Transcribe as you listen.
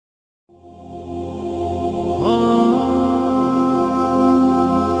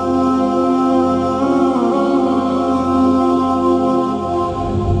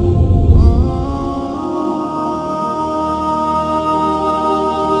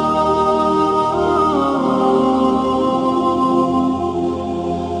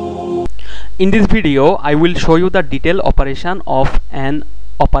In this video, I will show you the detailed operation of an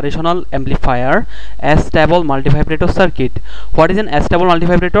operational amplifier Astable Multivibrator circuit. What is an Astable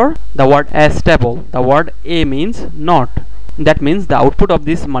Multivibrator? The word Astable, the word A means not. That means the output of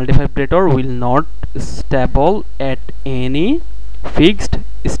this multivibrator will not stable at any fixed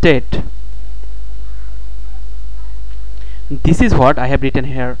state. This is what I have written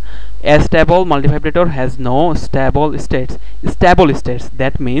here. Astable multivibrator has no stable states. Stable states,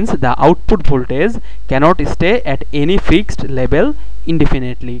 that means the output voltage cannot stay at any fixed level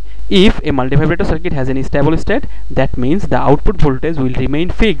indefinitely. If a multivibrator circuit has any stable state, that means the output voltage will remain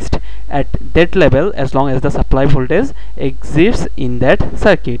fixed at that level as long as the supply voltage exists in that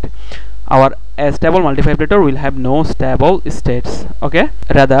circuit. Our Astable multivibrator will have no stable states, okay?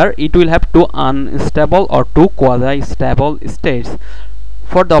 Rather, it will have two unstable or two quasi-stable states.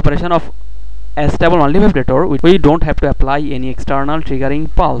 For the operation of Astable multivibrator, we don't have to apply any external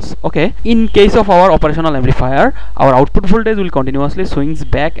triggering pulse, okay? In case of our operational amplifier, our output voltage will continuously swings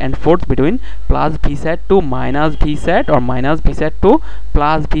back and forth between plus Vsat to minus Vsat or minus Vsat to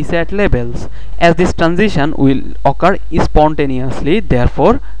plus Vsat levels, as this transition will occur spontaneously.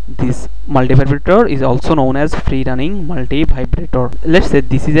 Therefore, this multivibrator is also known as free running multivibrator. Let's say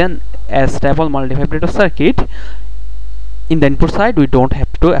this is an Astable multivibrator circuit. In the input side, we don't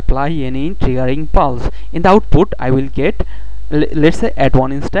have to apply any triggering pulse. In the output, I will get, let's say at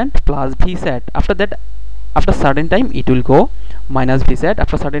one instant, plus Vsat. After that, after certain time, it will go minus Vsat.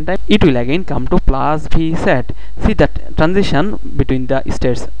 After certain time, it will again come to plus Vsat. See that transition between the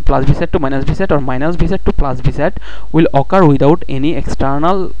states, plus Vsat to minus Vsat or minus Vsat to plus Vsat, will occur without any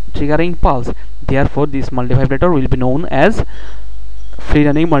external triggering pulse. Therefore, this multivibrator will be known as free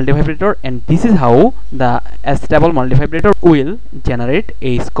running multivibrator, and this is how the Astable multivibrator will generate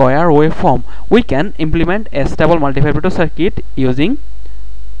a square waveform. We can implement a Astable multivibrator circuit using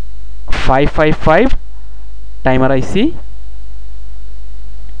 555 timer IC,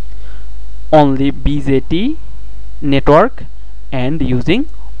 only BJT network, and using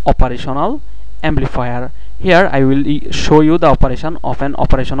operational amplifier. Here I will show you the operation of an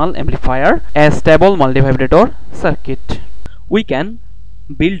operational amplifier Astable multivibrator circuit. We can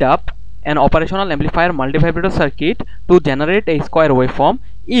build up an operational amplifier multivibrator circuit to generate a square waveform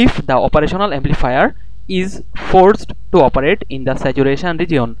if the operational amplifier is forced to operate in the saturation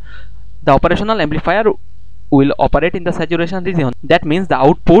region. The operational amplifier will operate in the saturation region. That means the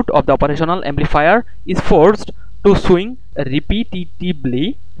output of the operational amplifier is forced to swing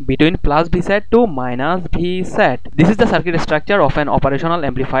repetitively between plus Vsat to minus Vsat. This is the circuit structure of an operational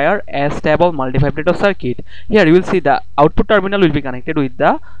amplifier Astable multivibrator circuit. Here you will see the output terminal will be connected with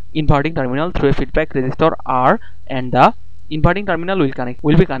the inverting terminal through a feedback resistor R, and the inverting terminal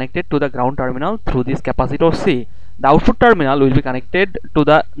will be connected to the ground terminal through this capacitor C. The output terminal will be connected to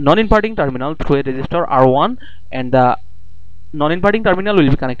the non-inverting terminal through a resistor R1, and the non-inverting terminal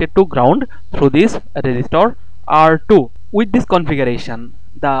will be connected to ground through this resistor R2. With this configuration,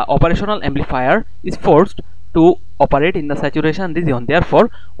 the operational amplifier is forced to operate in the saturation region. Therefore,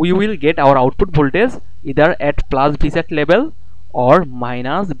 we will get our output voltage either at plus Vsat level or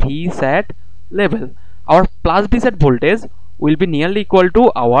minus Vsat level. Our plus Vsat voltage will be nearly equal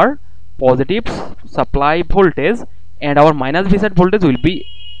to our positive supply voltage, and our minus Vsat voltage will be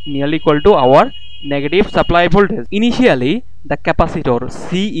nearly equal to our negative supply voltage. Initially, the capacitor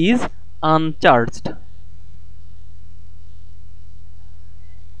C is uncharged.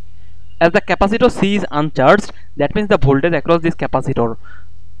 As the capacitor C is uncharged, that means the voltage across this capacitor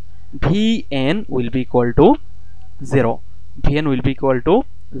Vn will be equal to 0. Vn will be equal to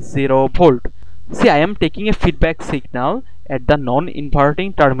 0 volt. See, I am taking a feedback signal at the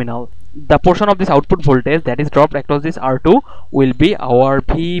non-inverting terminal. The portion of this output voltage that is dropped across this R2 will be our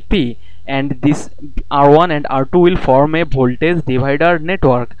Vp, and this R1 and R2 will form a voltage divider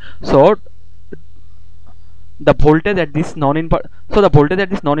network. So the voltage at this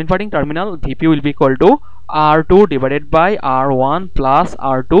non-inverting terminal Vp will be equal to R2 divided by R1 plus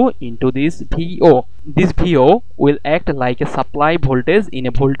R2 into this VO. This VO will act like a supply voltage in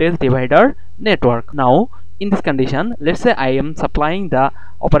a voltage divider network. Now, in this condition, let's say I am supplying the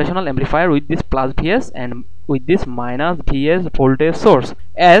operational amplifier with this plus Vs and with this minus Vs voltage source.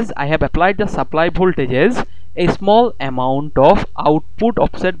 As I have applied the supply voltages, a small amount of output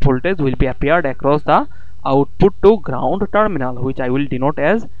offset voltage will be appeared across the output to ground terminal, which I will denote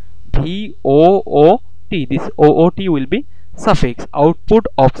as VOOT. This OOT will be suffix, output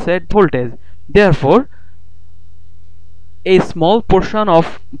offset voltage. Therefore, a small portion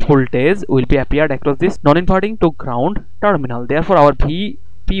of voltage will be appeared across this non-inverting to ground terminal. Therefore, our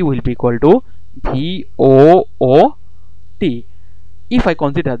VP will be equal to VOOT. If I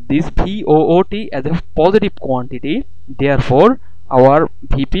consider this VOOT as a positive quantity, therefore our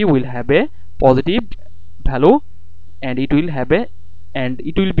VP will have a positive value, and it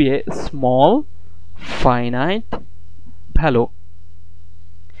will be a small finite value.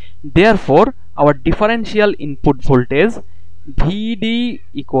 Therefore our differential input voltage VD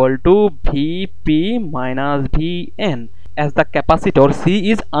equal to VP minus Vn. As the capacitor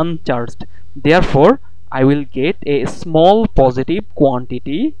C is uncharged, therefore I will get a small positive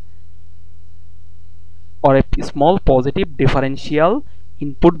quantity or a small positive differential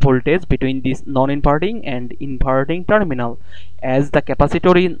input voltage between this non-inverting and inverting terminal. As the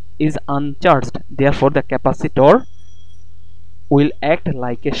capacitor is uncharged, therefore the capacitor will act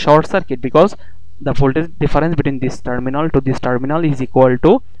like a short circuit, because the voltage difference between this terminal to this terminal is equal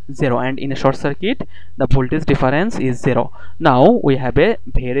to 0, and in a short circuit the voltage difference is 0. Now we have a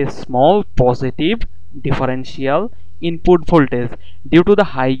very small positive differential input voltage. Due to the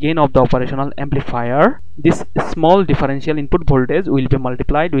high gain of the operational amplifier, this small differential input voltage will be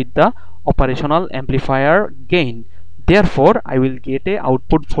multiplied with the operational amplifier gain. Therefore I will get a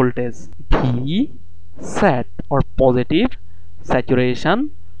output voltage V sat, or positive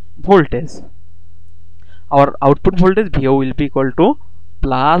saturation voltage. Our output voltage VO will be equal to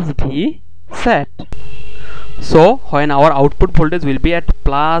plus V sat. So when our output voltage will be at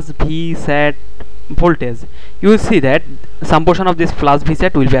plus V sat voltage, you will see that some portion of this plus V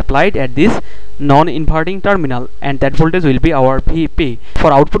sat will be applied at this non-inverting terminal, and that voltage will be our VP.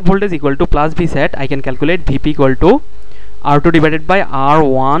 For output voltage equal to plus V sat, I can calculate VP equal to R2 divided by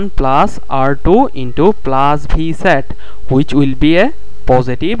R1 plus R2 into plus V sat, which will be a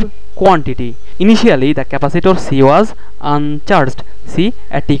positive quantity. Initially the capacitor C was uncharged. See,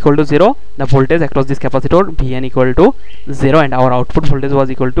 at t equal to 0, the voltage across this capacitor Vn equal to 0, and our output voltage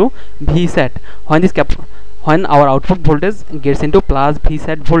was equal to V sat. When our output voltage gets into plus V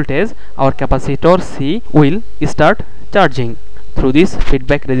sat voltage, our capacitor C will start charging through this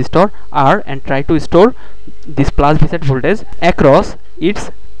feedback resistor R and try to store this plus V sat voltage across its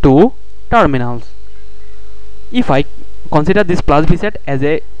two terminals. If I consider this plus V sat as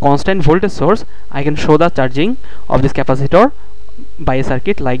a constant voltage source, I can show the charging of this capacitor by a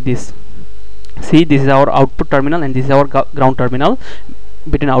circuit like this. See, this is our output terminal and this is our ground terminal.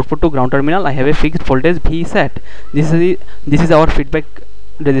 Between output to ground terminal I have a fixed voltage V sat. This is our feedback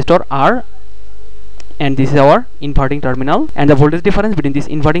resistor R, and this is our inverting terminal, and the voltage difference between this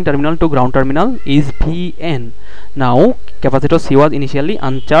inverting terminal to ground terminal is Vn. Now capacitor C was initially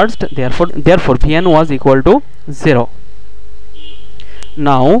uncharged, therefore Vn was equal to 0.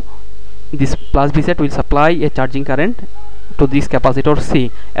 Now this plus V sat will supply a charging current to this capacitor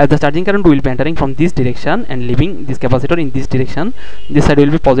C. As the charging current will be entering from this direction and leaving this capacitor in this direction, this side will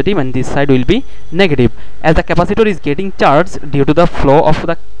be positive and this side will be negative. As the capacitor is getting charged due to the flow of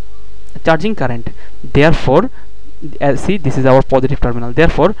the charging current, therefore see, this is our positive terminal.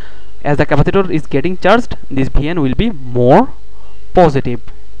 Therefore as the capacitor is getting charged, this Vn will be more positive.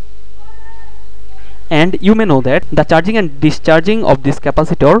 And you may know that the charging and discharging of this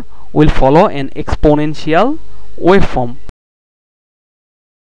capacitor will follow an exponential waveform.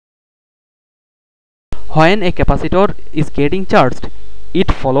 When a capacitor is getting charged,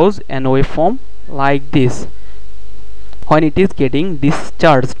 it follows an waveform like this. When it is getting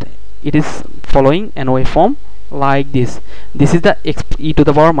discharged, it is following an waveform like this. This is the e to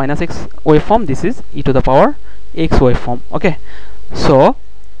the power minus x waveform. This is e to the power x waveform. Okay, so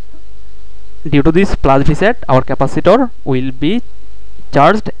due to this plus V sat, our capacitor will be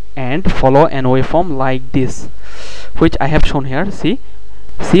charged and follow an waveform like this, which I have shown here. See,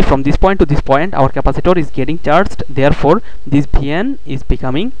 from this point to this point our capacitor is getting charged, therefore this Vn is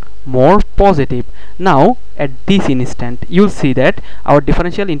becoming more positive. Now at this instant you'll see that our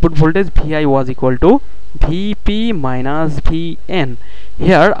differential input voltage Vi was equal to Vp minus Vn.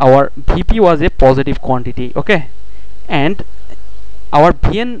 Here our Vp was a positive quantity, okay, and our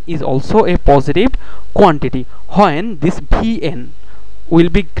Vn is also a positive quantity. When this Vn will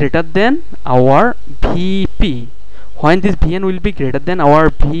be greater than our Vp, when this Vn will be greater than our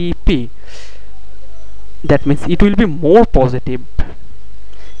Vp, that means it will be more positive.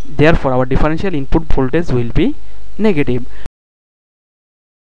 Therefore our differential input voltage will be negative.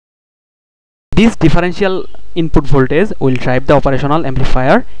 This differential input voltage will drive the operational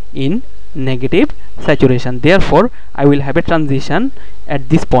amplifier in negative saturation. Therefore I will have a transition at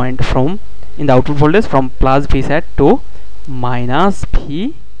this point from in the output voltage from plus V sat to minus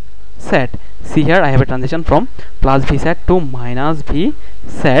V sat. See, here I have a transition from plus V sat to minus V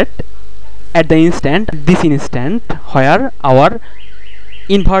sat at the instant, this instant where our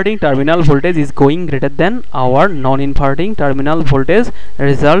inverting terminal voltage is going greater than our non-inverting terminal voltage,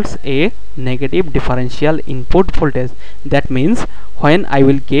 results a negative differential input voltage. That means when I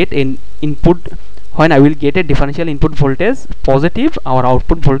will get a differential input voltage positive, our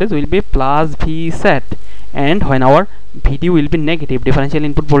output voltage will be plus V set, and when our VD will be negative differential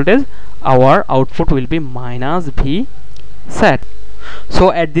input voltage, our output will be minus V set.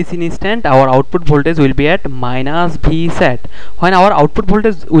 So at this instant our output voltage will be at minus V set. When our output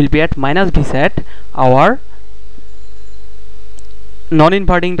voltage will be at minus V set, our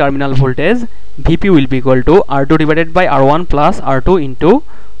non-inverting terminal voltage Vp will be equal to R2 divided by R1 plus R2 into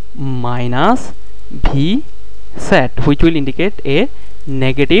minus V set, which will indicate a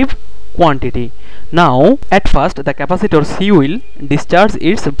negative quantity. Now at first the capacitor C will discharge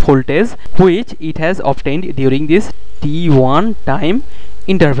its voltage which it has obtained during this t1 time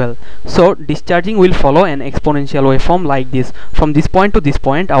interval. So discharging will follow an exponential waveform like this. From this point to this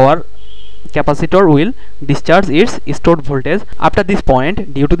point our capacitor will discharge its stored voltage. After this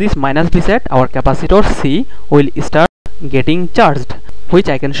point, due to this minus V set, our capacitor C will start getting charged, which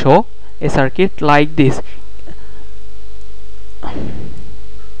I can show a circuit like this.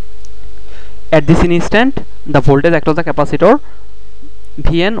 At this instant the voltage across the capacitor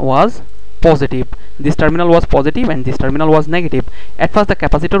Vn was positive, this terminal was positive and this terminal was negative. At first the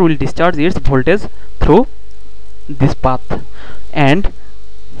capacitor will discharge its voltage through this path and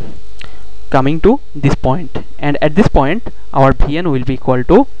coming to this point, and at this point our Vn will be equal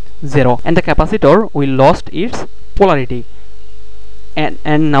to 0 and the capacitor will lost its polarity,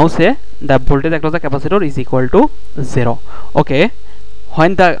 and now say the voltage across the capacitor is equal to 0. Okay,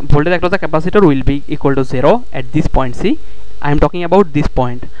 when the voltage across the capacitor will be equal to 0 at this point, see I am talking about this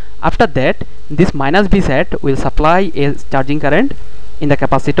point. After that this minus V set will supply a charging current in the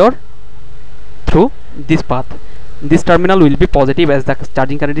capacitor through this path. This terminal will be positive as the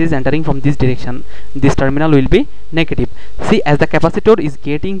charging current is entering from this direction. This terminal will be negative. See, as the capacitor is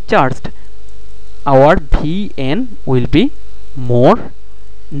getting charged, our Vn will be more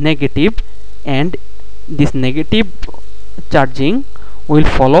negative, and this negative charging will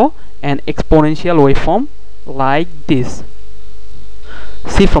follow an exponential waveform like this.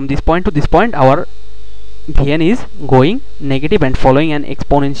 See, from this point to this point our Vn is going negative and following an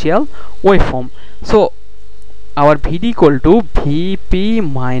exponential waveform. So our Vd equal to Vp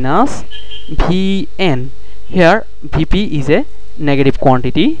minus Vn. Here Vp is a negative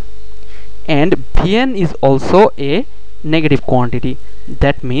quantity and Vn is also a negative quantity.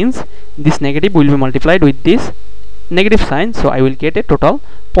 That means this negative will be multiplied with this negative sign, so I will get a total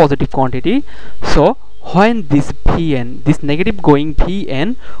positive quantity. So when this Vn, this negative going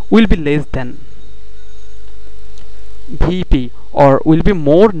Vn will be less than Vp, or will be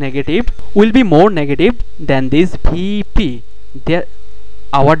more negative than this Vp, there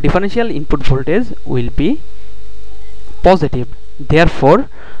our differential input voltage will be positive. Therefore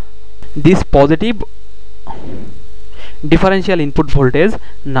this positive differential input voltage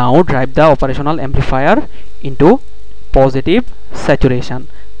now drive the operational amplifier into positive saturation.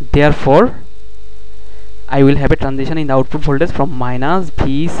 Therefore I will have a transition in the output voltage from minus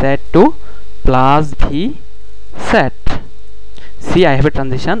V set to plus V set. See, I have a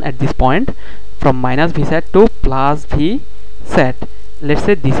transition at this point from minus V set to plus V set. Let's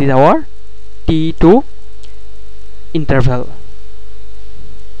say this is our T2 interval.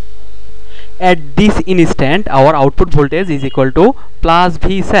 At this instant our output voltage is equal to plus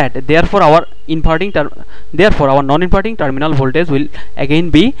V set. Therefore our non-inverting terminal voltage will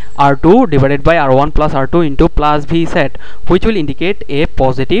again be R2 divided by R1 plus R2 into plus V set, which will indicate a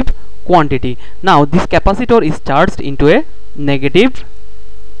positive quantity. Now this capacitor is charged into a negative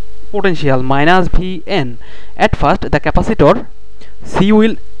potential minus Vn. At first the capacitor C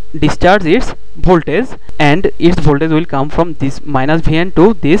will discharge its voltage and its voltage will come from this minus Vn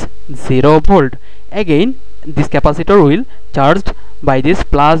to this 0 volt. Again this capacitor will charged by this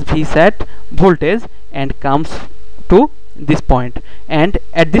plus V set voltage and comes to this point, and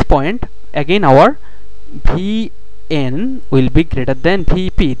at this point again our Vn will be greater than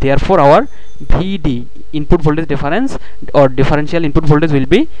Vp. Therefore our Vd, input voltage difference or differential input voltage, will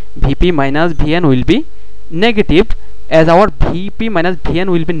be Vp minus Vn will be negative. As our Vp minus Vn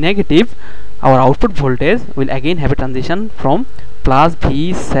will be negative, our output voltage will again have a transition from plus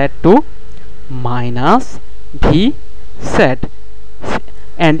V set to minus V set,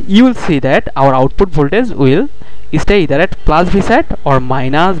 and you will see that our output voltage will stay either at plus V set or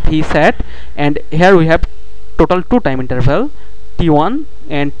minus V set. And here we have total 2 time interval T1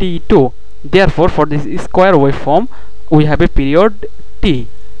 and T2. Therefore for this square waveform we have a period T.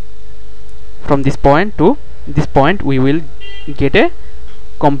 From this point to this point we will get a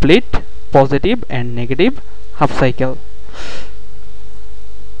complete positive and negative half cycle.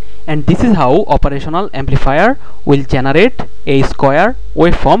 And this is how operational amplifier will generate a square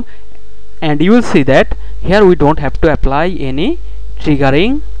waveform. And you will see that here we don't have to apply any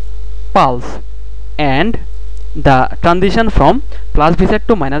triggering pulse, and the transition from plus Vset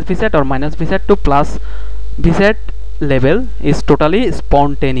to minus Vset or minus Vset to plus Vset level is totally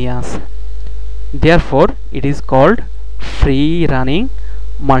spontaneous. Therefore it is called free running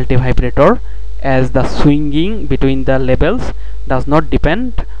multivibrator, as the swinging between the levels does not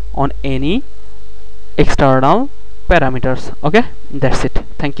depend on any external parameters. Okay, that's it.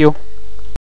 Thank you.